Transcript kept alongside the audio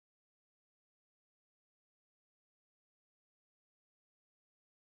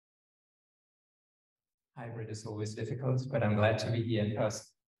hybrid is always difficult, but I'm glad to be here in person.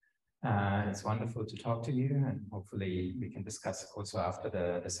 It's wonderful to talk to you, and hopefully we can discuss also after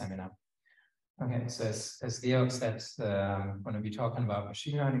the seminar. Okay, so as Georg said, I'm going to be talking about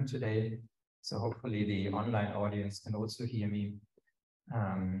machine learning today. So hopefully the online audience can also hear me.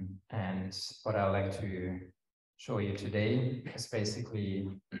 And what I'd like to show you today is basically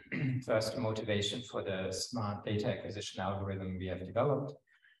first motivation for the smart data acquisition algorithm we have developed.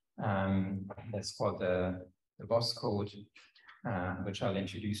 That's called the BOSS code, which I'll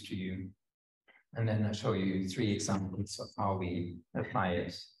introduce to you. And then I'll show you 3 examples of how we apply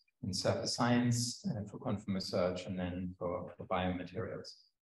it in surface science, for conformal search, and then for biomaterials.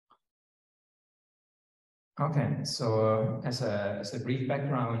 Okay, so as a brief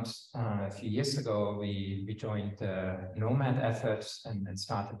background, a few years ago, we joined the Nomad effort and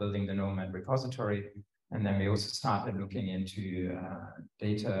started building the Nomad repository. And then we also started looking into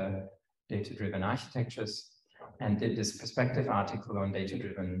data-driven architectures and did this perspective article on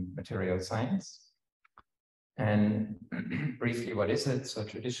data-driven material science. And briefly, what is it? So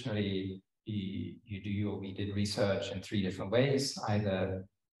traditionally, we did research in 3 different ways, either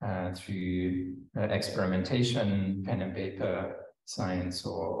through experimentation, pen and paper science,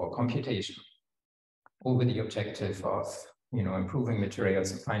 or computation, all with the objective of improving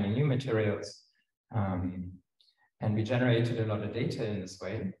materials and finding new materials. And we generated a lot of data in this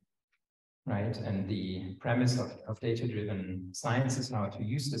way, right? And the premise of data-driven science is now to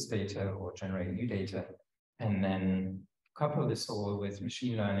use this data or generate new data, and then couple this all with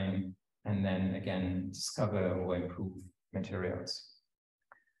machine learning, and then again discover or improve materials.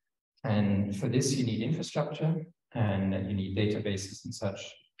 And for this, you need infrastructure and you need databases and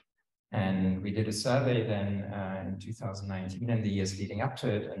such. And we did a survey then in 2019 and the years leading up to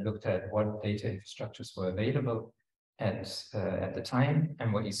it, and looked at what data infrastructures were available at the time.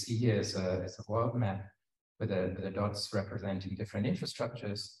 And what you see here is a world map with the dots representing different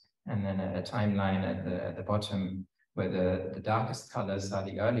infrastructures, and then a timeline at the bottom where the darkest colors are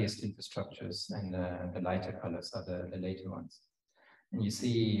the earliest infrastructures and the lighter colors are the later ones. And you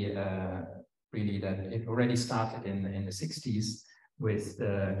see really that it already started in the 60s with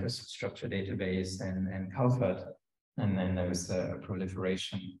the crystal structure database and camphor, and then there was a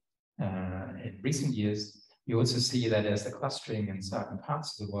proliferation in recent years. You also see that there's a clustering in certain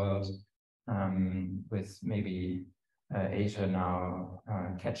parts of the world, with maybe Asia now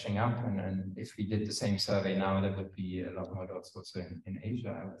catching up, and if we did the same survey now, there would be a lot more dots also in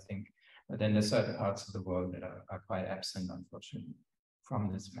Asia, I would think. But then there's certain parts of the world that are quite absent, unfortunately,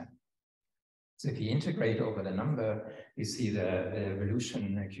 from this map. So if you integrate over the number, you see the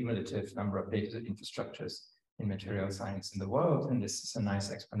evolution, the cumulative number of data infrastructures in material science in the world, and this is a nice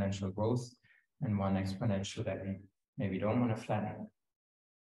exponential growth, and one exponential that we maybe don't want to flatten.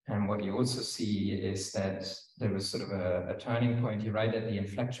 And what you also see is that there was sort of a turning point. You're right at the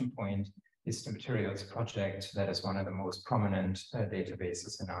inflection point is the materials project that is one of the most prominent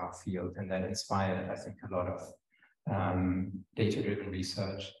databases in our field, and that inspired, I think, a lot of data-driven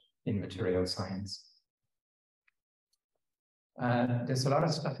research in material science. There's a lot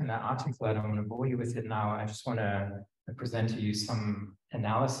of stuff in that article. I don't want to bore you with it now. I just want to present to you some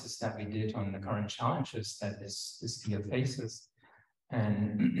analysis that we did on the current challenges that this field faces.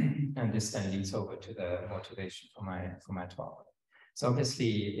 And this then leads over to the motivation for my talk. So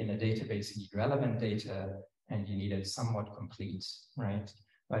obviously in a database, you need relevant data and you need it somewhat complete, right?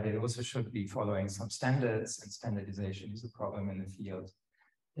 But it also should be following some standards, and standardization is a problem in the field.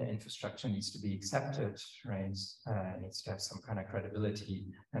 The infrastructure needs to be accepted, right? It needs to have some kind of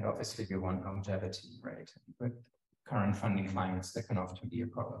credibility, and obviously we want longevity, right? With current funding climates, that can often be a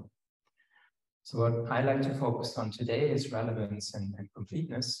problem. So what I like to focus on today is relevance and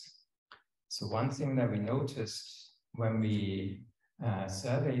completeness. So one thing that we noticed when we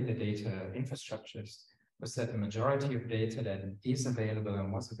surveyed the data infrastructures was that the majority of data that is available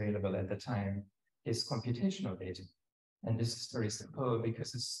and was available at the time is computational data. And this is very simple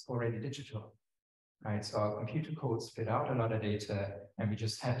because it's already digital, right? So our computer code spit out a lot of data, and we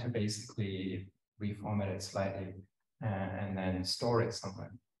just had to basically reformat it slightly and then store it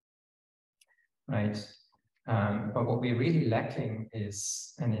somewhere, right? But what we're really lacking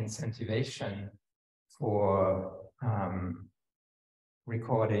is an incentivation for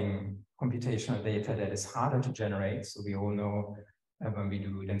recording computational data that is harder to generate. So we all know when we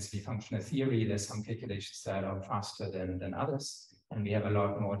do density functional theory, there's some calculations that are faster than others, and we have a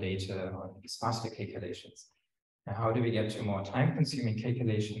lot more data on these faster calculations. Now, how do we get to more time-consuming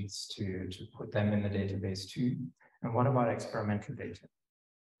calculations to put them in the database too? And what about experimental data,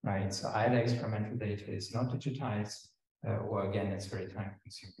 right? So either experimental data is not digitized, or again, it's very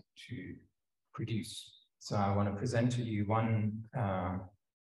time-consuming to produce. So I want to present to you one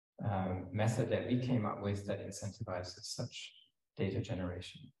method that we came up with that incentivizes such data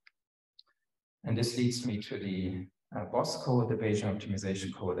generation. And this leads me to the BOSS code, the Bayesian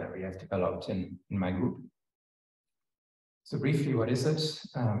Optimization code that we have developed in my group. So briefly, what is it?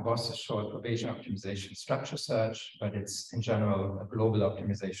 BOSS is short for Bayesian Optimization Structure Search, but it's in general a global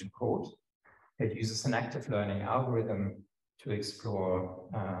optimization code. It uses an active learning algorithm to explore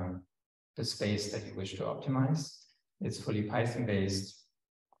the space that you wish to optimize. It's fully Python-based,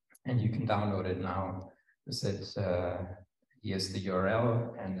 and you can download it now. Here's the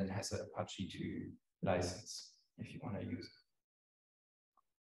URL, and it has an Apache 2 license if you want to use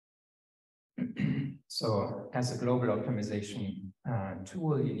it. So as a global optimization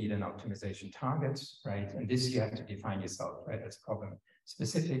tool, you need an optimization target, right? And this you have to define yourself, right? That's problem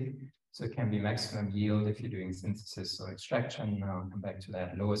specific. So it can be maximum yield if you're doing synthesis or extraction. I'll come back to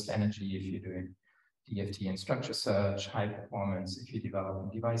that. Lowest energy if you're doing DFT and structure search. High performance if you're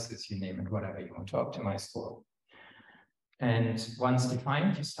developing devices, you name it, whatever you want to optimize for. And once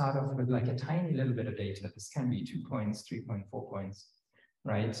defined, you start off with like a tiny little bit of data. This can be 2 points, 3.4 points,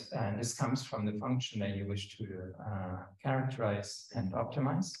 right? And this comes from the function that you wish to characterize and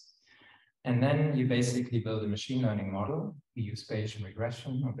optimize. And then you basically build a machine learning model. We use Bayesian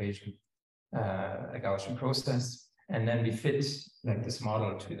regression or Bayesian a Gaussian process. And then we fit like this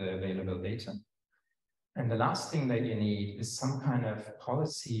model to the available data. And the last thing that you need is some kind of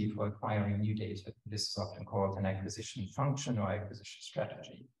policy for acquiring new data. This is often called an acquisition function or acquisition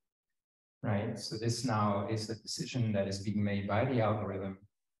strategy, right? So this now is a decision that is being made by the algorithm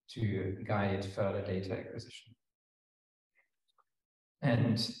to guide further data acquisition.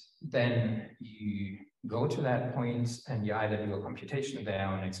 And then you go to that point and you either do a computation there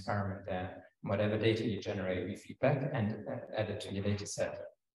or an experiment there. Whatever data you generate, you feed back and add it to your data set.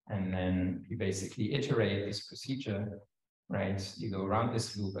 And then you basically iterate this procedure, right? You go around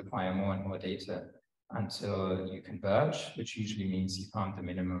this loop, acquire more and more data until you converge, which usually means you found the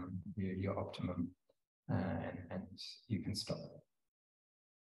minimum, your optimum, and you can stop.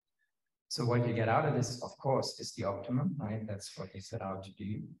 So what you get out of this, of course, is the optimum, right? That's what you set out to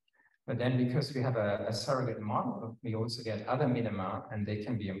do. But then because we have a surrogate model, we also get other minima, and they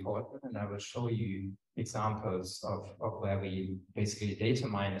can be important. And I will show you examples of where we basically data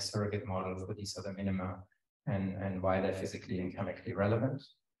mine a surrogate model for these other minima and why they're physically and chemically relevant.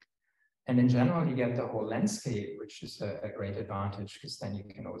 And in general, you get the whole landscape, which is a great advantage, because then you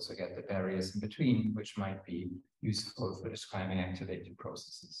can also get the barriers in between, which might be useful for describing activated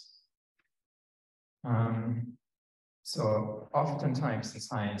processes. So oftentimes in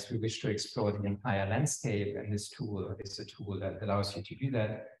science, we wish to explore the entire landscape, and this tool is a tool that allows you to do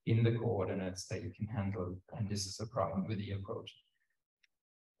that in the coordinates that you can handle, and this is a problem with the approach.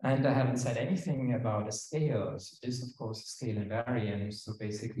 And I haven't said anything about a scale. So this, of course, is scale invariant. So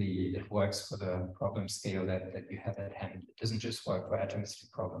basically, it works for the problem scale that you have at hand. It doesn't just work for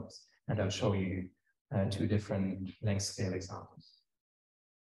atomistic problems. And I'll show you 2 different length scale examples.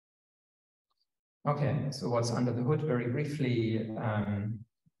 Okay, so what's under the hood? Very briefly,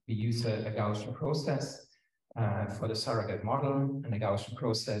 we use a Gaussian process for the surrogate model. And a Gaussian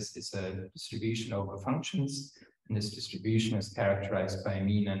process is a distribution over functions. And this distribution is characterized by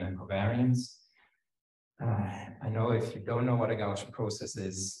mean and a covariance. I know if you don't know what a Gaussian process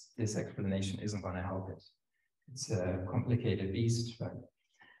is, this explanation isn't going to help it. It's a complicated beast, but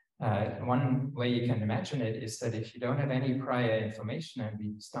one way you can imagine it is that if you don't have any prior information, and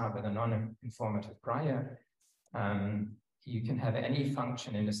we start with a non-informative prior, you can have any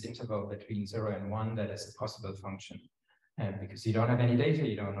function in this interval between 0 and 1 that is a possible function. Because you don't have any data,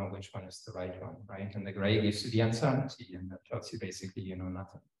 you don't know which one is the right one, right? And the gray gives you the uncertainty, and that tells you basically you know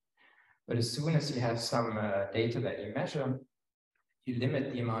nothing. But as soon as you have some data that you measure, you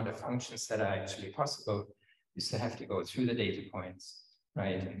limit the amount of functions that are actually possible. You still have to go through the data points,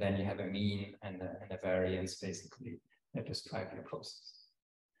 right? And then you have a mean and a variance basically that describe your process.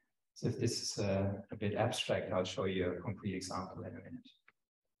 So if this is a bit abstract, I'll show you a concrete example in a minute.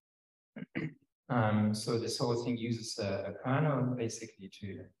 So this whole thing uses a kernel basically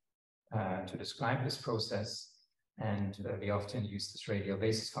to describe this process. And we often use this radial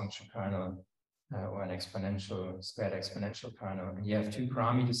basis function kernel or an exponential, squared exponential kernel. And you have 2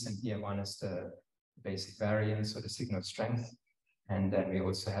 parameters in here. One is the basic variance or the signal strength. And then we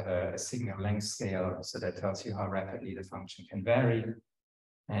also have a signal length scale. So that tells you how rapidly the function can vary.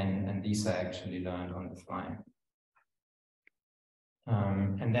 And these are actually learned on the fly.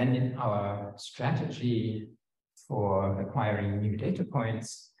 And then in our strategy for acquiring new data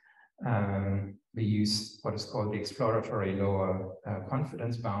points, we use what is called the exploratory lower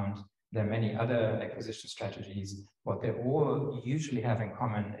confidence bound. There are many other acquisition strategies. What they all usually have in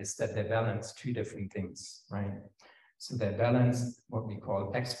common is that they balance two different things, right? So they balance what we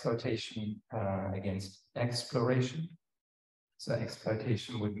call exploitation against exploration. So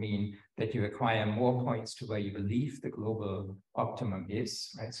exploitation would mean that you acquire more points to where you believe the global optimum is,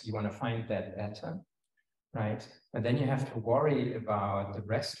 right? So you want to find that better, right? But then you have to worry about the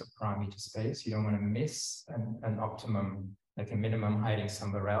rest of parameter space. You don't want to miss an optimum, like a minimum hiding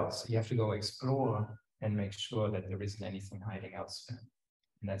somewhere else. You have to go explore and make sure that there isn't anything hiding elsewhere.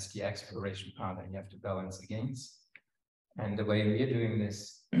 And that's the exploration part that you have to balance against. And the way we are doing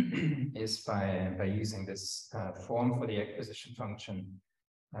this is by using this form for the acquisition function,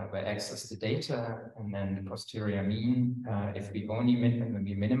 where x is the data, and then the posterior mean. If we only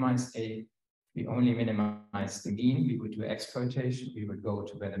minimize A, we only minimize the mean, we would do exploitation. We would go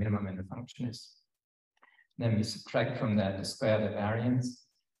to where the minimum in the function is. Then we subtract from that the square the variance.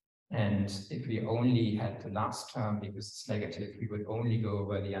 And if we only had the last term because it's negative, we would only go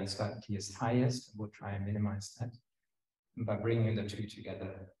where the uncertainty is highest and would try and minimize that. And by bringing the two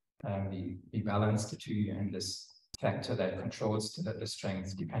together, we balance the two, and this factor that controls the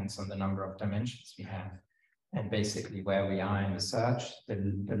strength depends on the number of dimensions we have. And basically where we are in the search,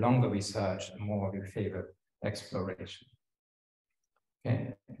 the longer we search, the more we favor exploration.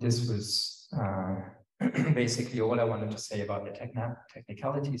 Okay, this was basically all I wanted to say about the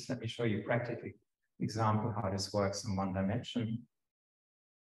technicalities. Let me show you a practical example how this works in one dimension.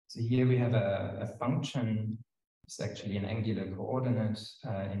 So here we have a function. It's actually an angular coordinate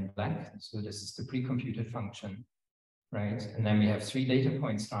in black. So this is the pre-computed function, right? And then we have 3 data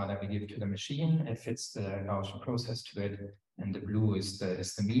points now that we give to the machine. It fits the Gaussian process to it, and the blue is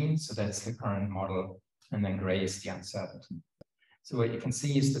the mean. So that's the current model, and then gray is the uncertainty. So what you can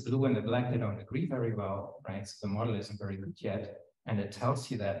see is the blue and the black, they don't agree very well, right? So the model isn't very good yet, and it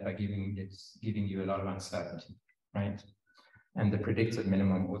tells you that by giving you a lot of uncertainty, right? And the predicted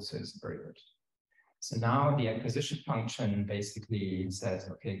minimum also is very good. So now the acquisition function basically says,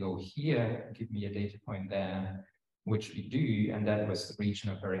 okay, go here, give me a data point there, which we do, and that was the region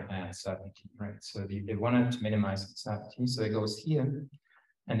of very high uncertainty, right? So they wanted to minimize uncertainty, so it goes here,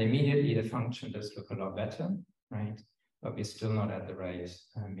 and immediately the function does look a lot better, right? But we're still not at the right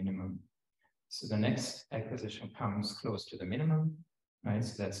minimum. So the next acquisition comes close to the minimum, right?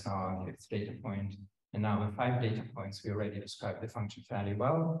 So that's now our 5th data point. And now with 5 data points, we already described the function fairly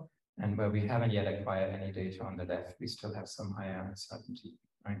well. And where we haven't yet acquired any data on the left, we still have some higher uncertainty,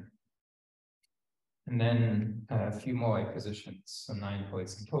 right? And then a few more acquisitions, so 9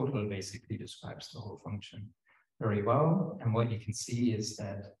 points in total, basically describes the whole function very well. And what you can see is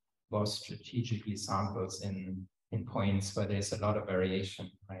that Boss strategically samples in points where there's a lot of variation,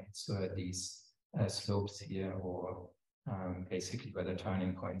 right? So at these slopes here, or basically where the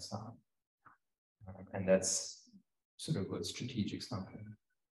turning points are. And that's sort of good strategic sampling.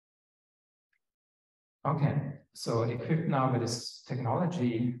 Okay, so equipped now with this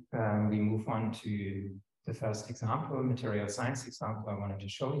technology, we move on to the first example, material science example I wanted to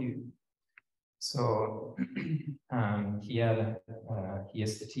show you. So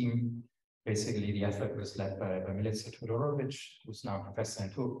here's the team. Basically, the effort was led by Milica Todorovic, who's now professor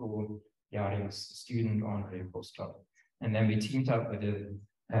in Turku, Yari was a student, Andre a postdoc. And then we teamed up with the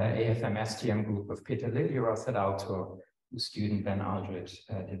AFM STM group of Peter Liljeroth at Aalto, whose student Ben Aldred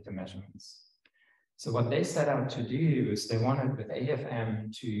did the measurements. So what they set out to do is they wanted with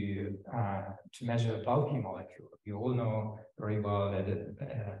AFM to measure a bulky molecule. You all know very well that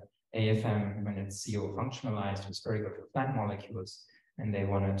AFM, when it's CO functionalized, was very good for flat molecules, and they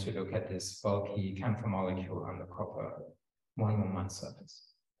wanted to look at this bulky camphor molecule on the copper 111 surface.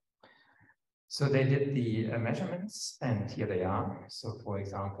 So they did the measurements, and here they are. So for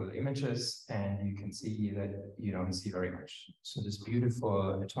example, images, and you can see that you don't see very much. So this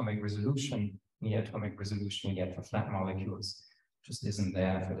beautiful atomic resolution, near atomic resolution you get for flat molecules, just isn't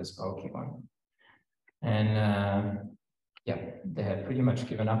there for this bulky one. And yeah, they had pretty much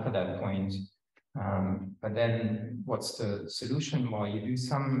given up at that point. But then what's the solution? Well, you do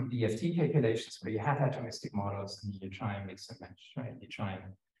some DFT calculations where you have atomistic models and you try and mix and match, right? You try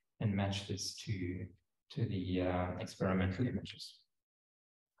and match this to the experimental images.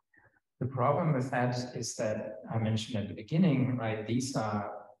 The problem with that is that I mentioned at the beginning, right? These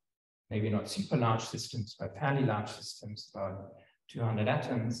are maybe not super large systems, but fairly large systems, about 200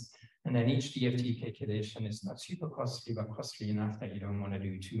 atoms. And then each DFT calculation is not super costly, but costly enough that you don't want to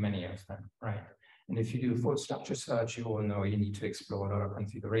do too many of them, right? And if you do full structure search, you all know you need to explore a lot of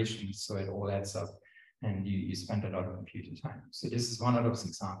configurations, so it all adds up, and you spend a lot of computer time. So this is one of those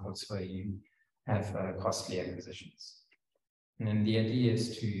examples where you have costly acquisitions. And then the idea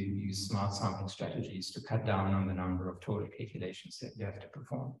is to use smart sampling strategies to cut down on the number of total calculations that you have to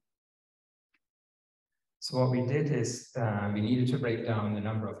perform. So what we did is we needed to break down the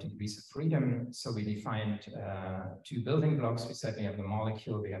number of degrees of freedom. So we defined two building blocks. We said we have the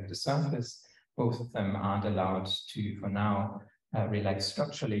molecule, we have the surface. Both of them aren't allowed to, for now, relax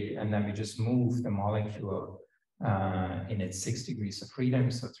structurally. And then we just move the molecule in its 6 degrees of freedom,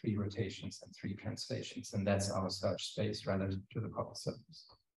 so 3 rotations and 3 translations. And that's our search space relative to the copper surface.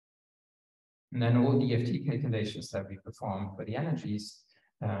 And then all DFT calculations that we perform for the energies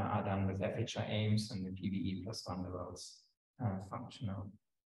are done with FHI aims and the PVE plus van der Waals functional.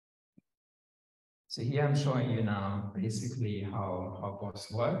 So here I'm showing you now basically how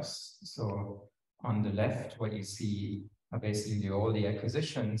BOSS works. So on the left, what you see are basically all the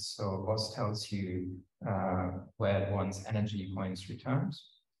acquisitions. So BOSS tells you where it wants energy points returned.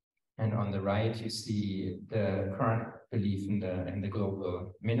 And on the right, you see the current belief in the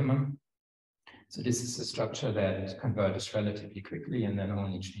global minimum. So this is a structure that converges relatively quickly and then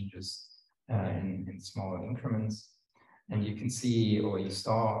only changes in small increments. And you can see, or you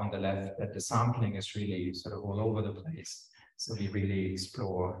saw on the left, that the sampling is really sort of all over the place. So we really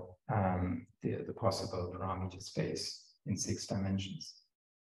explore the possible parameter space in 6 dimensions.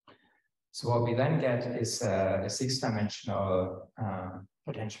 So what we then get is a 6-dimensional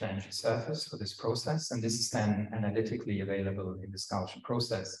potential energy surface for this process. And this is then analytically available in the Gaussian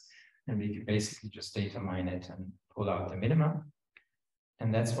process. And we can basically just data mine it and pull out the minima.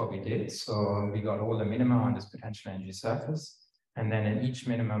 And that's what we did. So we got all the minima on this potential energy surface. And then in each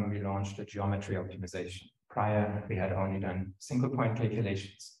minimum, we launched a geometry optimization. Prior, we had only done single point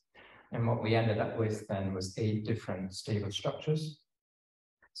calculations. And what we ended up with then was 8 different stable structures.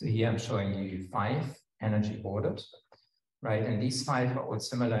 So here I'm showing you 5 energy ordered. Right, and these 5 are all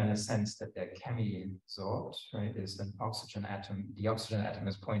similar in the sense that they're chemisorbed, right? There's an oxygen atom, the oxygen atom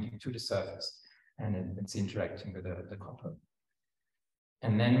is pointing to the surface and it's interacting with the copper.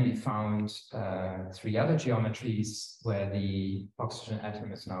 And then we found 3 other geometries where the oxygen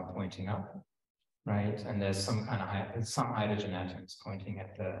atom is now pointing up, right? And there's some kind of some hydrogen atoms pointing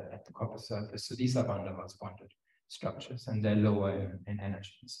at the copper surface. So these are van der Waals bonded structures, and they're lower in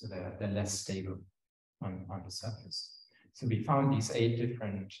energy, so they're less stable on the surface. So we found these 8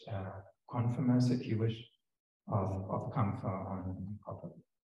 different conformers, if you wish, of camphor on copper.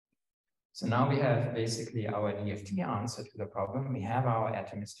 So now we have basically our DFT answer to the problem. We have our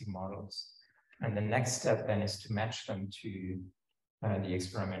atomistic models. And the next step then is to match them to the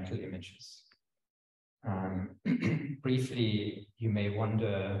experimental images. Briefly, you may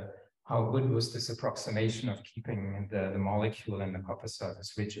wonder how good was this approximation of keeping the molecule and the copper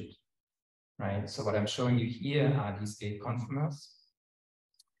surface rigid. Right, so what I'm showing you here are these 8 conformers.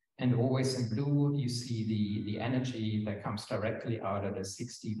 And always in blue, you see the energy that comes directly out of the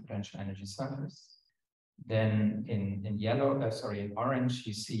 6D potential energy surface. Then in yellow, in orange,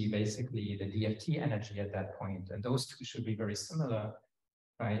 you see basically the DFT energy at that point. And those two should be very similar,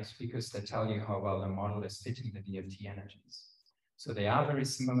 right? Because they tell you how well the model is fitting the DFT energies. So they are very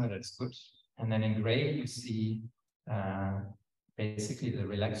similar, that's good. And then in gray, you see basically the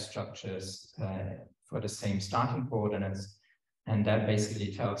relaxed structures for the same starting coordinates. And that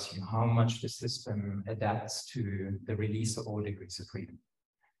basically tells you how much the system adapts to the release of all degrees of freedom.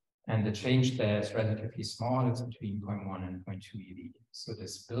 And the change there is relatively small, it's between 0.1 and 0.2 eV. So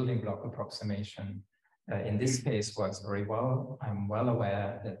this building block approximation in this case works very well. I'm well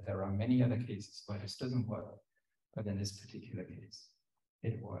aware that there are many other cases where this doesn't work, but in this particular case,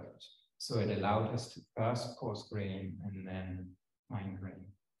 it worked. So it allowed us to first coarse grain and then fine grain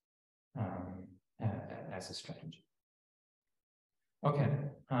as a strategy. Okay,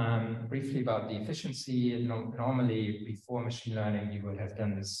 briefly about the efficiency. Normally, before machine learning, you would have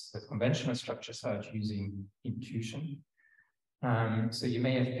done this with conventional structure search using intuition. So you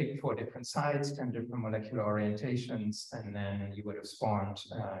may have picked 4 different sites, 10 different molecular orientations, and then you would have spawned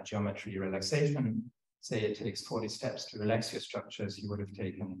geometry relaxation. Say it takes 40 steps to relax your structures, it would have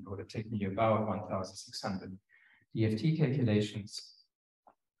taken you about 1,600 DFT calculations.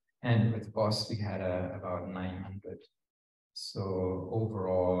 And with BOSS, we had about 900. So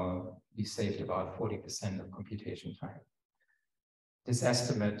overall, we saved about 40% of computation time. This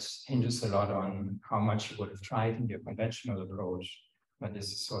estimate hinges a lot on how much you would have tried in your conventional approach, but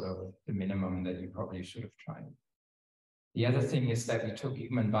this is sort of the minimum that you probably should have tried. The other thing is that we took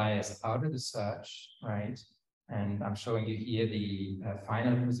human bias out of the search, right? And I'm showing you here the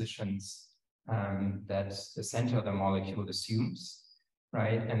final positions that the center of the molecule assumes,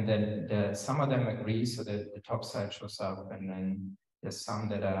 right? And then some of them agree, so that the top side shows up, and then there's some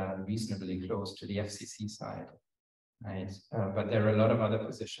that are reasonably close to the FCC side. right? But there are a lot of other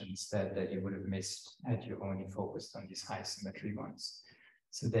positions that you would have missed had you only focused on these high symmetry ones.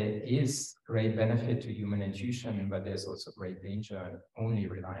 So there is great benefit to human intuition, but there's also great danger only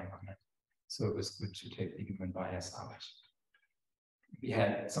relying on it. So it was good to take the human bias out. We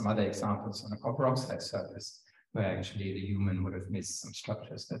had some other examples on a copper oxide surface where actually the human would have missed some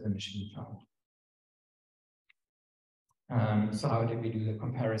structures that the machine found. So how did we do the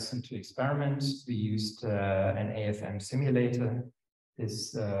comparison to experiments? We used an AFM simulator,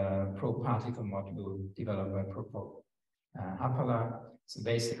 this probe particle module developed by Hapala. So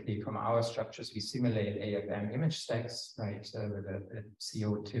basically from our structures, we simulate AFM image stacks, right, with a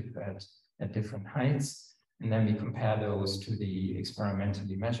CO tip at different heights. And then we compare those to the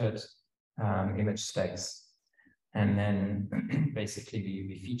experimentally measured image stacks. And then basically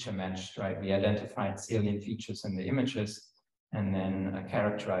we feature matched, right? We identified salient features in the images and then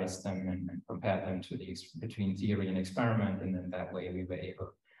characterized them and compared them to between theory and experiment. And then that way we were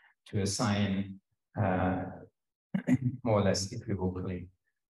able to assign more or less equivocally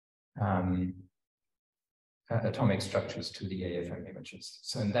atomic structures to the AFM images.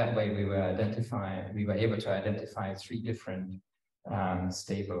 So in that way we were able to identify 3 different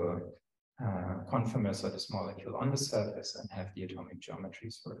stable conformers of this molecule on the surface and have the atomic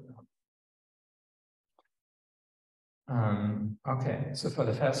geometries for it. Okay, so for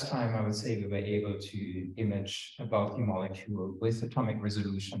the first time, I would say we were able to image a bulky molecule with atomic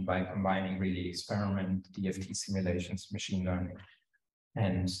resolution by combining really experiment, DFT simulations, machine learning,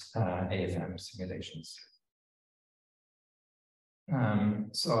 and AFM simulations.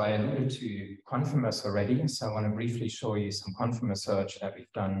 So I alluded to conformers already, so I want to briefly show you some conformer search that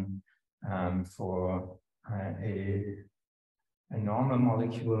we've done for a normal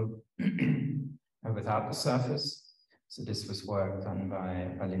molecule without the surface. So this was work done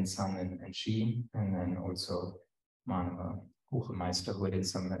by Lin Sun and Shi, and then also Manuel Kuchelmeister, who did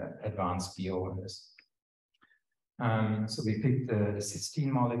some advanced bio on this. So we picked the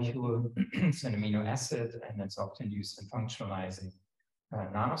cysteine molecule, it's an amino acid, and it's often used in functionalizing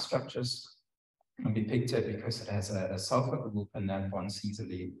nanostructures. And we picked it because it has a sulfur group and that bonds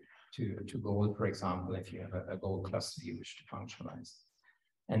easily to gold, for example, if you have a gold cluster you wish to functionalize.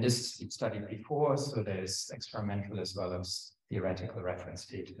 And this is studied before, so there's experimental as well as theoretical reference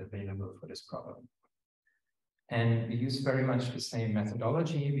data available for this problem. And we use very much the same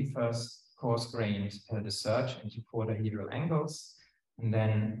methodology. We first coarse-grained the search into 4 dihedral angles. And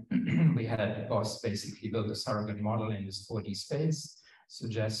then we had Boss basically build a surrogate model in this 4D space,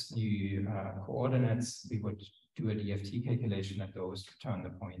 suggest new coordinates. We would do a DFT calculation at those, return the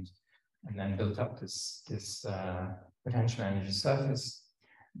point, and then build up this potential energy surface.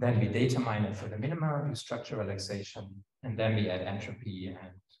 Then we data mine it for the minima, do structure relaxation, and then we add entropy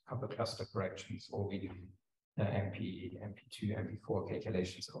and couple cluster corrections, or we do MP, MP2, MP4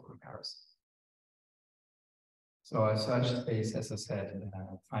 calculations for comparison. So our search space, as I said,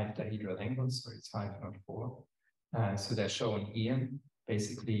 5 dihedral angles, so it's 5, not 4. So they're shown here,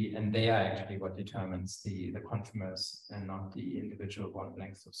 basically, and they are actually what determines the conformers and not the individual bond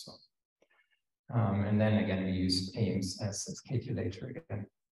lengths or so. And then again, we use Ames as calculator again.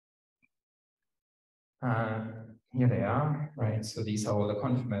 Here they are, right? So these are all the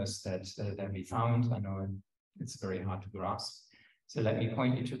conformers that we found. I know it's very hard to grasp. So let me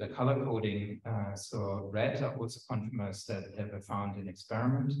point you to the color coding. So red are also conformers that were found in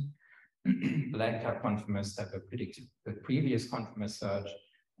experiment. Black are conformers that were predicted with previous conformer search.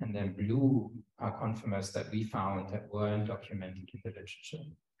 And then blue are conformers that we found that weren't documented in the literature.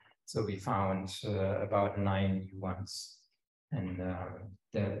 So we found about 9 new ones. And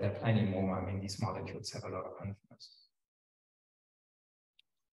there are plenty more. I mean, these molecules have a lot of conformers.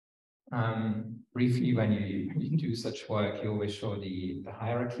 Briefly, when you do such work, you always show the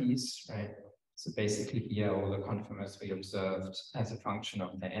hierarchies, right? So basically here, all the conformers we observed as a function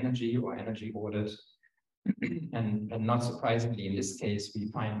of the energy or energy ordered. and not surprisingly, in this case, we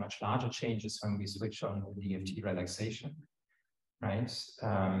find much larger changes when we switch on the DFT relaxation, right?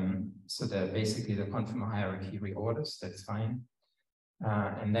 So basically the conformer hierarchy reorders, that's fine.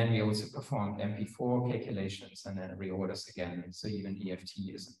 And then we also performed MP4 calculations and then reorders again. So even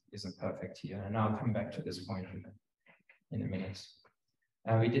DFT isn't perfect here. And I'll come back to this point in a minute.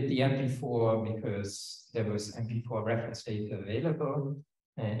 We did the MP4 because there was MP4 reference data available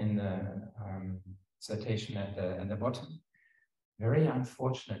in the citation at the bottom. Very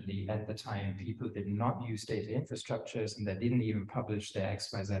unfortunately, at the time, people did not use data infrastructures and they didn't even publish their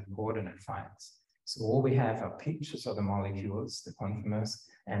XYZ coordinate files. So all we have are pictures of the molecules, the conformers,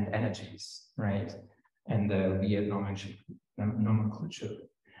 and energies, right? And the weird nomenclature.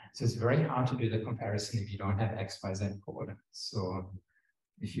 So it's very hard to do the comparison if you don't have X, Y, Z coordinates. So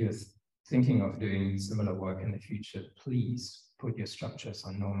if you're thinking of doing similar work in the future, please put your structures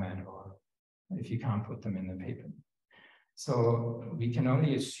on Nomad, or if you can't put them in the paper. So we can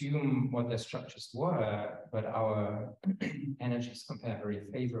only assume what the structures were, but our energies compare very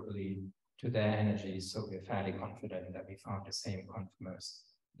favorably to their energies. So we're fairly confident that we found the same conformers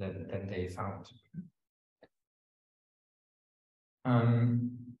that they found.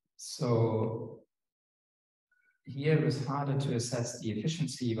 So here it was harder to assess the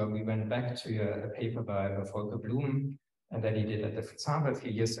efficiency, but we went back to a paper by Volker Bloom that he did at the Futsaba a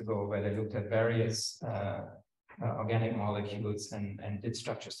few years ago, where they looked at various organic molecules and did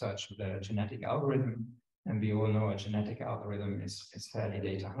structure search with a genetic algorithm. And we all know a genetic algorithm is fairly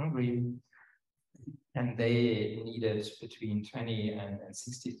data hungry. And they needed between 20 and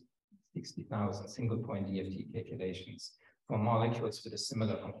 60,000 single point DFT calculations for molecules with a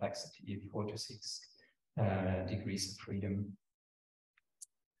similar complexity, 4 to 6 degrees of freedom.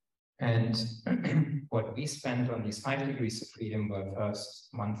 And what we spent on these 5 degrees of freedom were first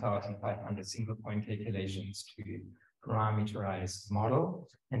 1,500 single point calculations to parameterize the model.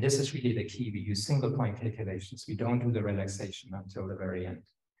 And this is really the key. We use single point calculations. We don't do the relaxation until the very end.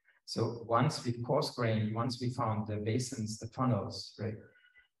 So once we coarse-grained, once we found the basins, the tunnels, right,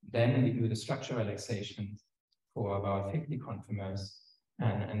 then we do the structure relaxation for about 50 conformers.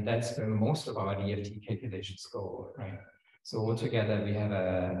 And that's where most of our DFT calculations go, right? So altogether, we have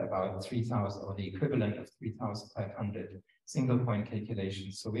about 3,000, or the equivalent of 3,500 single point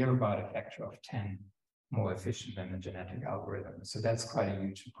calculations. So we are about a factor of 10 more efficient than the genetic algorithm. So that's quite a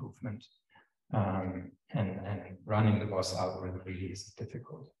huge improvement. And running the BOSS algorithm really is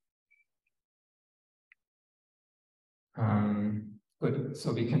difficult. Good.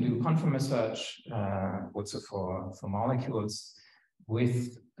 So we can do conformer search also for molecules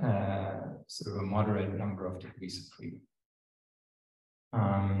with sort of a moderate number of degrees of freedom.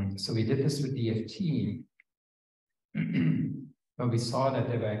 So we did this with DFT, but we saw that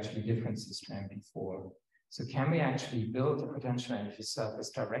there were actually differences to MP4. So can we actually build a potential energy surface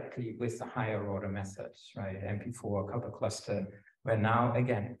directly with the higher order method, right? MP4 couple cluster, where now,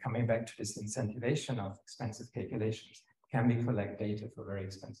 again, coming back to this incentivization of expensive calculations, can we collect data for very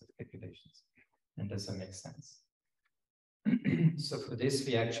expensive calculations? And does that make sense? So for this,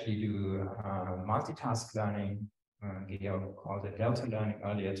 we actually do multitask learning. Georg called it delta learning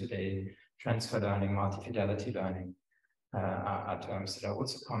earlier today. Transfer learning, multi-fidelity learning are terms that are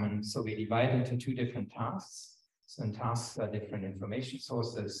also common. So we divide into 2 different tasks. So in tasks are different information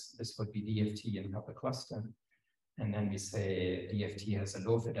sources. This would be DFT and couple cluster. And then we say DFT has a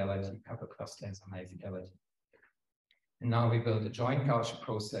low fidelity, couple cluster has a high fidelity. And now we build a joint Gaussian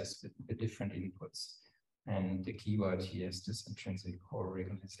process with the different inputs. And the keyword here is this intrinsic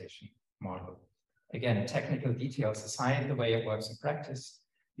co-regularization model. Again, technical details aside, the way it works in practice,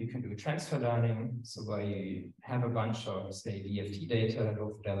 you can do transfer learning. So where you have a bunch of, say, DFT data,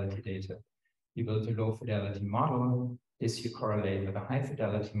 low fidelity data, you build a low fidelity model. This you correlate with a high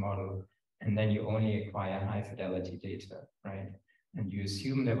fidelity model, and then you only acquire high fidelity data, right? And you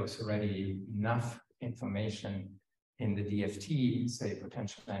assume there was already enough information in the DFT, say,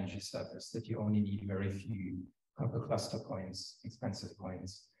 potential energy surface, that you only need very few couple cluster points, expensive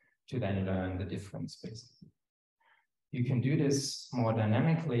points, to then learn the difference, basically. You can do this more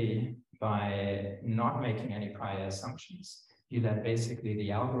dynamically by not making any prior assumptions. You let basically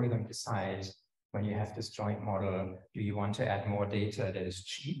the algorithm decide, when you have this joint model, do you want to add more data that is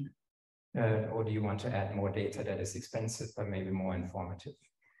cheap, or do you want to add more data that is expensive but maybe more informative?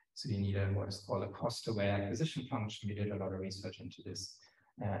 So you need what is called a cost-aware acquisition function. We did a lot of research into this,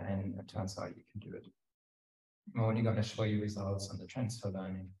 and it turns out you can do it. I'm only going to show you results on the transfer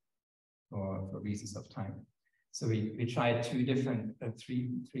learning for reasons of time. So we tried three different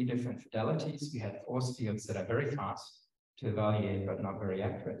fidelities. We had force fields that are very fast to evaluate, but not very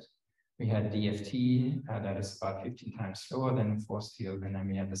accurate. We had DFT that is about 15 times slower than a force field, and then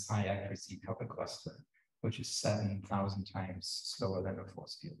we had this high accuracy couple cluster, which is 7,000 times slower than a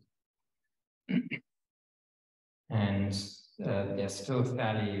force field. And they're still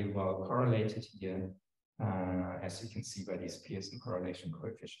fairly well correlated here, as you can see by these Pearson correlation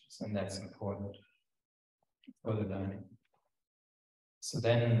coefficients, and that's important for the learning. So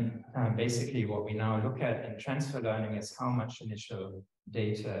then basically what we now look at in transfer learning is how much initial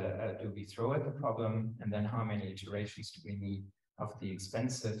data do we throw at the problem, and then how many iterations do we need of the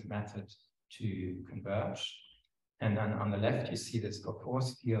expensive method to converge. And then on the left, you see this for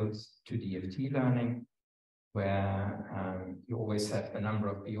force fields to DFT learning, where you always have the number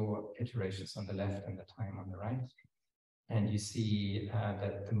of BO iterations on the left and the time on the right. And you see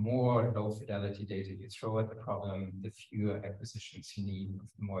that the more low fidelity data you throw at the problem, the fewer acquisitions you need of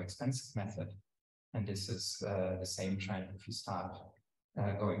the more expensive method. And this is the same trend if you start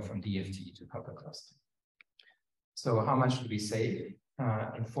going from DFT to copper cluster. So how much do we save?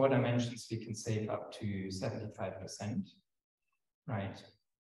 In 4 dimensions, we can save up to 75%, right?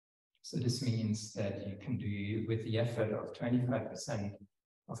 So this means that you can do, with the effort of 25%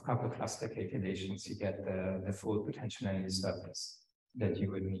 of copper cluster calculations, you get the full potential energy surplus that you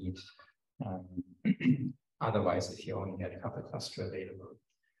would need otherwise if you only had copper cluster available.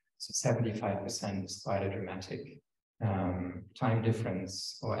 So 75% is quite a dramatic time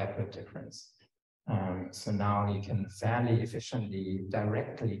difference or effort difference. So now you can fairly efficiently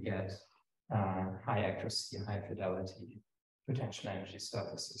directly get high accuracy, high fidelity potential energy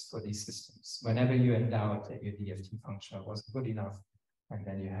surfaces for these systems. Whenever you in doubt that your DFT function wasn't good enough, and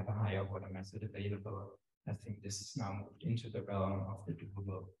then you have a higher order method available, I think this is now moved into the realm of the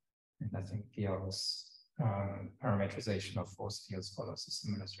doable. And I think Georg's parametrization of force fields follows a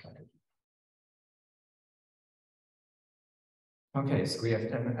similar strategy. Okay, so we have,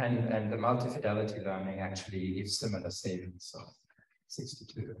 and the multi-fidelity learning actually gives similar savings of 60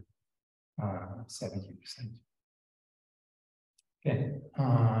 to 70%. Okay,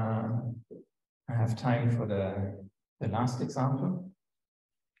 I have time for the last example.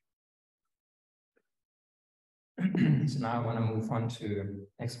 So now I want to move on to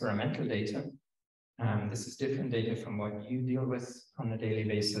experimental data. This is different data from what you deal with on a daily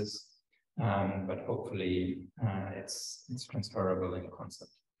basis. But hopefully it's transferable in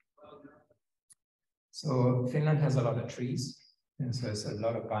concept. So Finland has a lot of trees, and so there's a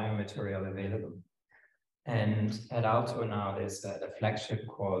lot of biomaterial available. And at Aalto now there's a flagship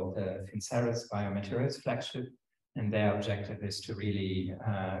called the Finceres Biomaterials flagship, and their objective is to really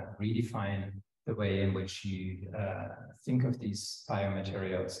redefine the way in which you think of these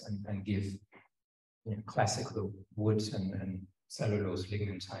biomaterials and give classical wood and cellulose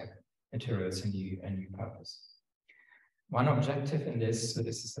lignin type materials a new purpose. One objective in this, so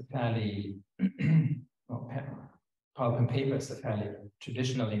this is a fairly, well, pulp and paper is a fairly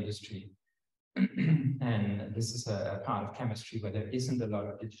traditional industry. And this is a part of chemistry where there isn't a lot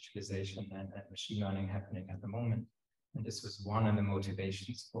of digitalization and machine learning happening at the moment. And this was one of the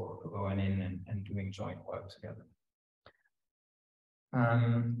motivations for going in and doing joint work together.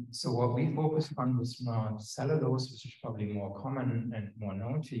 So what we focused on was not cellulose, which is probably more common and more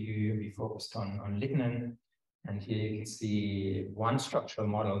known to you. We focused on lignin, and here you can see one structural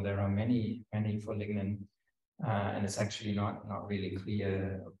model. There are many for lignin, and it's actually not really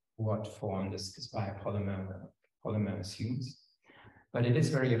clear what form this biopolymer assumes, but it is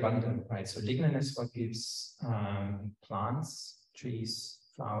very abundant, right? So lignin is what gives plants, trees,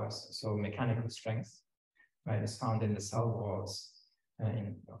 flowers, so mechanical strength, right? It's found in the cell walls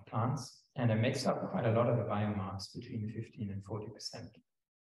of plants, and it makes up quite a lot of the biomass, between 15 and 40%,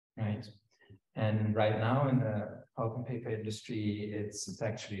 right? And right now in the pulp and paper industry, it's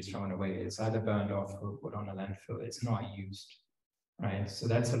actually thrown away. It's either burned off or put on a landfill. It's not used, right? So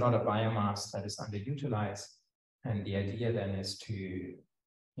that's a lot of biomass that is underutilized. And the idea then is to,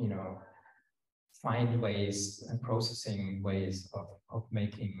 find ways and processing ways of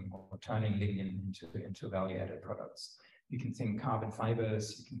making or turning lignin into value-added products. You can think carbon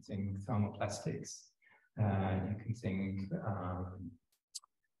fibers, you can think thermoplastics, you can think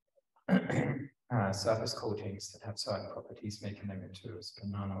surface coatings that have certain properties, making them into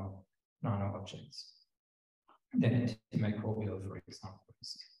nano objects. Then antimicrobial, for example,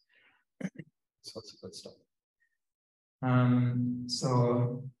 sorts of good stuff.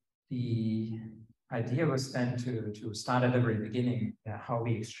 So the idea was then to start at the very beginning how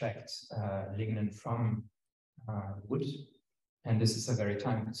we extract lignin from wood, and this is a very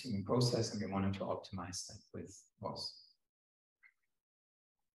time-consuming process, and we wanted to optimize that with WOS.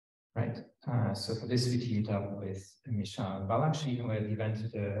 Right. So for this, we teamed up with Michal Balachi, who had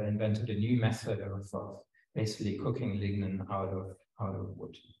invented a new method of basically cooking lignin out of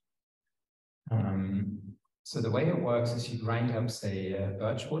wood. So the way it works is you grind up, say,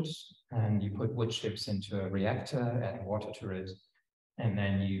 birch wood, and you put wood chips into a reactor, add water to it, and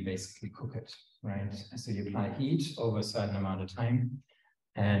then you basically cook it, right? So you apply heat over a certain amount of time,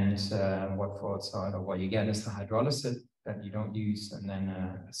 and what falls out, or what you get, is the hydrolysis that you don't use, and then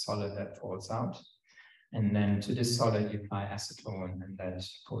a solid that falls out. And then to this solid, you apply acetone, and that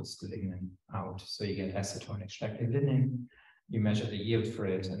pulls the lignin out. So you get acetone extracted lignin, you measure the yield for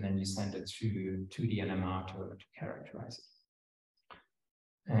it, and then you send it through 2D NMR to characterize it.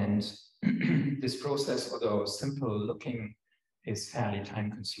 And this process, although simple looking, is fairly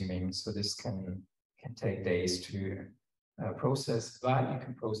time consuming. So this can take days to process, but you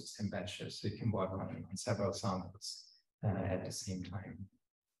can process in batches, so you can work on several samples at the same time.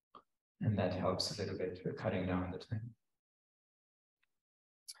 And that helps a little bit with cutting down the time.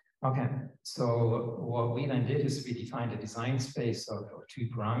 Okay, so what we then did is we defined a design space of two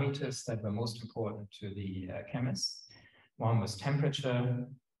parameters that were most important to the chemists. One was temperature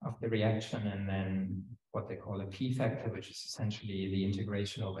of the reaction, and then what they call a P factor, which is essentially the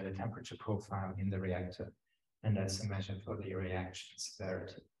integration over the temperature profile in the reactor. And that's a measure for the reaction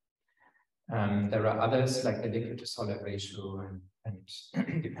severity. There are others like the liquid to solid ratio,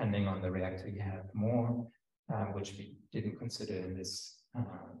 and depending on the reactor, you have more, which we didn't consider in this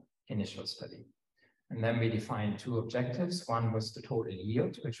initial study. And then we defined two objectives. One was the total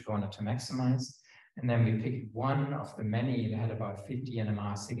yield, which we wanted to maximize. And then we picked one of the many. We had about 50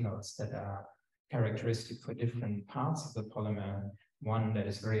 NMR signals that are characteristic for different parts of the polymer. One that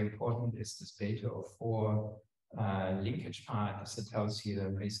is very important is this beta 04 linkage part, as it tells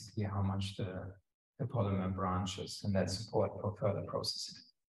you basically how much the polymer branches, and that's support for further processing.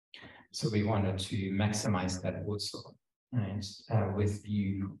 So we wanted to maximize that also, and with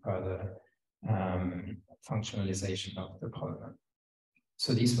view for further functionalization of the polymer.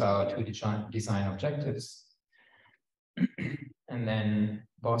 So these were our two design objectives. And then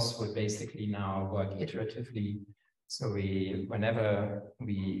BOSS would basically now work iteratively. So whenever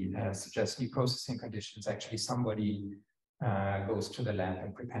we suggest new processing conditions, actually somebody goes to the lab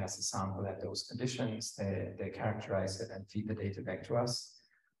and prepares a sample at those conditions. They characterize it and feed the data back to us.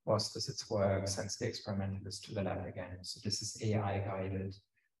 BOSS does its work, sends the experimentalist to the lab again. So this is AI-guided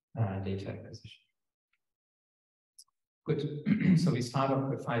data acquisition. Good. So we start off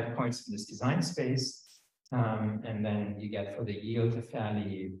with 5 points in this design space. And then you get for the yield a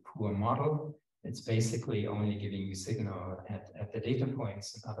fairly poor model. It's basically only giving you signal at the data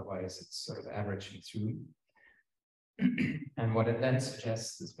points, and otherwise it's sort of averaging through. And what it then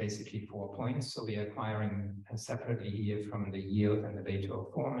suggests is basically 4 points. So we are acquiring separately here from the yield and the beta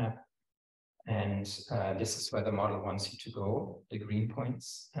 04 map. And this is where the model wants you to go, the green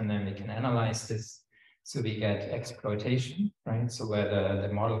points. And then we can analyze this. So we get exploitation, right? So where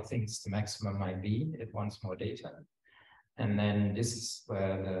the model thinks the maximum might be, it wants more data. And then this is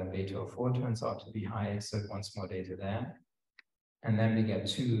where the beta 04 turns out to be high, so it wants more data there. And then we get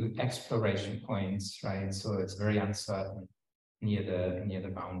 2 exploration points, right? So it's very uncertain near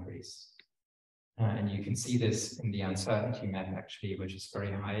the boundaries. And you can see this in the uncertainty map actually, which is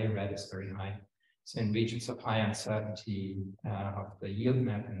very high. Red is very high. So in regions of high uncertainty of the yield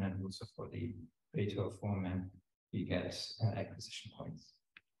map, and then also for the beta 04 map, you get acquisition points.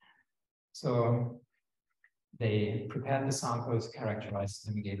 So they prepared the samples, characterized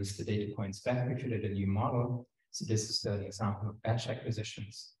them, gave us the data points back. We created a new model. So this is the example of batch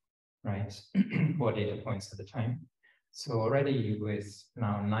acquisitions, right? 4 data points at a time. So already with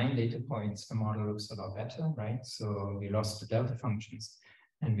now 9 data points, the model looks a lot better, right? So we lost the delta functions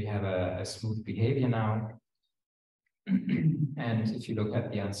and we have a smooth behavior now. And if you look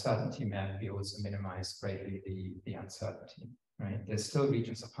at the uncertainty map, we also minimize greatly the uncertainty, right? There's still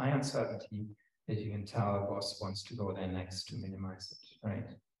regions of high uncertainty that you can tell BOSS wants to go there next to minimize it, right?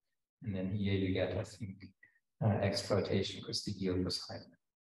 And then here you get, I think, exploitation because the yield was high.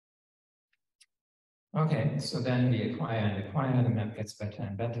 Okay, so then we acquire and acquire, the map gets better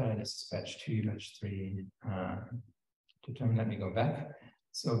and better. This is batch 2, batch 3. Let me go back.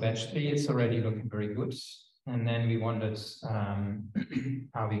 So batch 3 is already looking very good. And then we wondered,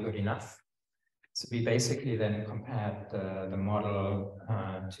 are we good enough? So we basically then compared the model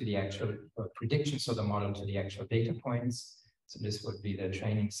to the actual prediction, so the model to the actual data points. So this would be the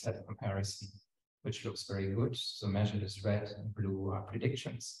training set comparison, which looks very good. So measured as red and blue are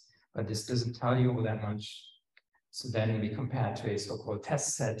predictions, but this doesn't tell you all that much. So then we compared to a so-called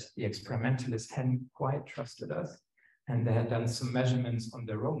test set. The experimentalists hadn't quite trusted us, and they had done some measurements on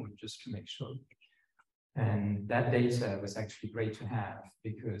their own just to make sure. And that data was actually great to have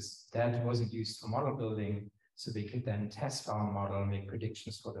because that wasn't used for model building. So we could then test our model, make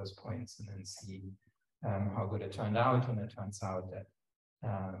predictions for those points, and then see how good it turned out. And it turns out that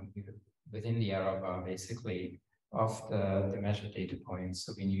within the error bar, basically, of the measured data points.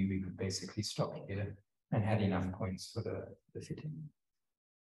 So we knew we could basically stop here and had enough points for the fitting.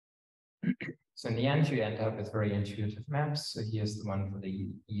 So in the end, you end up with very intuitive maps. So here's the one for the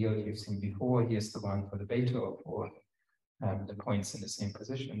yield you've seen before. Here's the one for the beta 04, the points in the same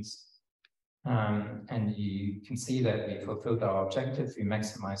positions. And you can see that we fulfilled our objective. We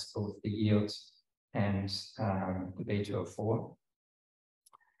maximized both the yield and the beta 04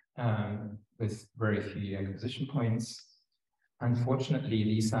 with very few acquisition points. unfortunately,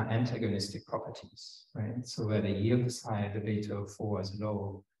 these are antagonistic properties, right? So where the yield is high, the beta of 4 is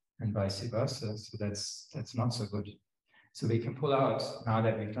low, and vice versa. So that's not so good. So we can pull out, now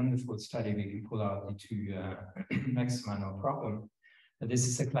that we've done the full study, we can pull out the two maxima, no problem. But this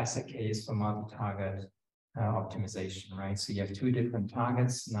is a classic case for multi-target optimization, right? So you have two different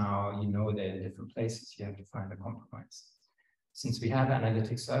targets. Now you know they're in different places. You have to find a compromise. Since we have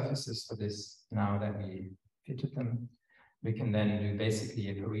analytic surfaces for this, now that we fitted them, we can then do basically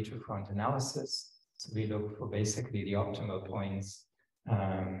a Pareto front analysis. So we look for basically the optimal points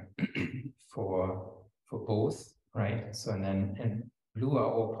for both, right? So and then in blue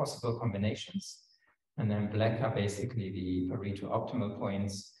are all possible combinations, and then black are basically the Pareto optimal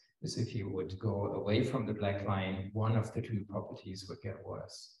points. Because if you would go away from the black line, one of the two properties would get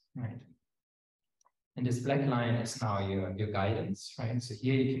worse, right? And this black line is now your guidance, right? So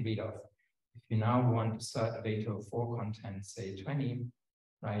here you can read off. If you now want to start a beta of 4 content, say 20,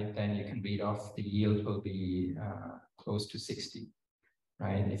 right, then you can read off the yield will be close to 60,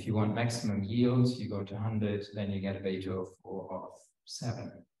 right? If you want maximum yields, you go to 100, then you get a beta of 4 of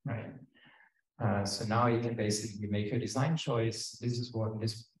 7, right? So now you can basically make your design choice. This is what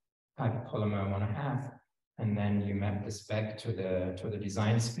this type of polymer I want to have, and then you map this back to the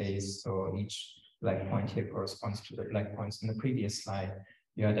design space. So each black point here corresponds to the black points in the previous slide.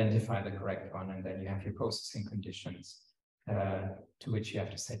 You identify the correct one, and then you have your processing conditions to which you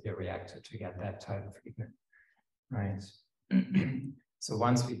have to set your reactor to get that type of lignin, right? So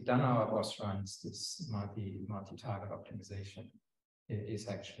once we've done our boss runs, this multi-target optimization is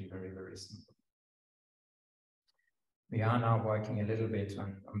actually very, very simple. We are now working a little bit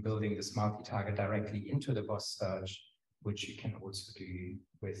on building this multi-target directly into the boss search, which you can also do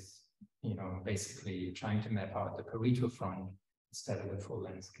with, you know, basically trying to map out the Pareto front instead of the full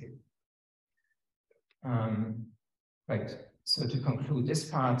landscape. Right, so to conclude this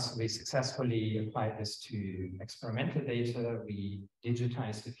part, we successfully applied this to experimental data. We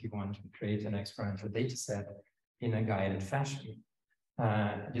digitized, if you want, to create an experimental data set in a guided fashion.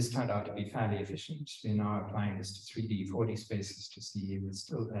 This turned out to be fairly efficient. We're now applying this to 3D, 4D spaces to see if it's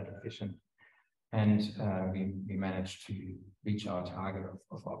still that efficient. And we managed to reach our target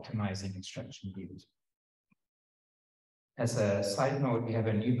of optimizing extraction yield. As a side note, we have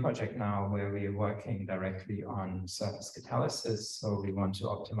a new project now where we are working directly on surface catalysis. So we want to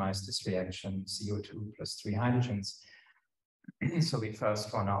optimize this reaction, CO2 plus 3 hydrogens. So we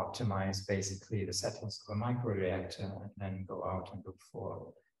first want to optimize basically the settings of a microreactor, and then go out and look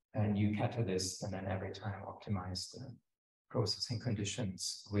for a new catalyst, and then every time optimize the processing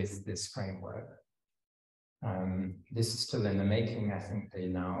conditions with this framework. This is still in the making. I think they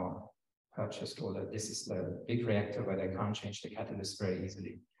now purchased all that. This is the big reactor where they can't change the catalyst very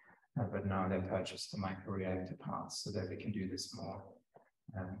easily. But now they purchased the microreactor parts so that we can do this more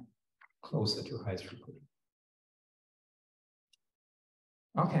closer to high throughput.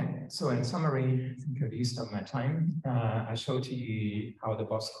 Okay, so in summary, I think I've used up my time. I showed you how the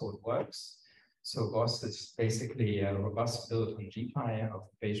BOSS code works. So BOSS is basically a robust build on GPI of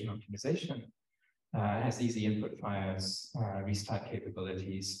Bayesian optimization. Has easy input files, restart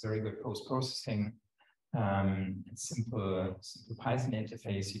capabilities, very good post-processing, simple Python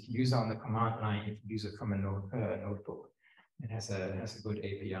interface. You can use it on the command line. You can use it from a notebook. It has a good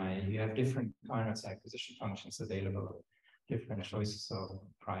API. You have different finance acquisition functions available, different choices of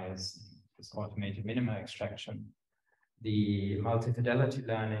priors, this automated minima extraction. The multi-fidelity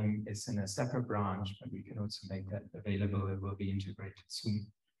learning is in a separate branch, but we can also make that available. It will be integrated soon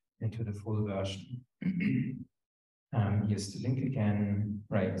into the full version. Here's the link again.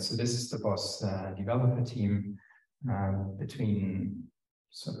 Right, so this is the BOSS developer team between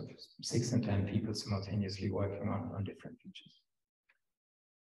sort of 6 and 10 people simultaneously working on different features.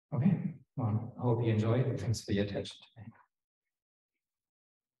 Okay, well, I hope you enjoyed it. Thanks for your attention today.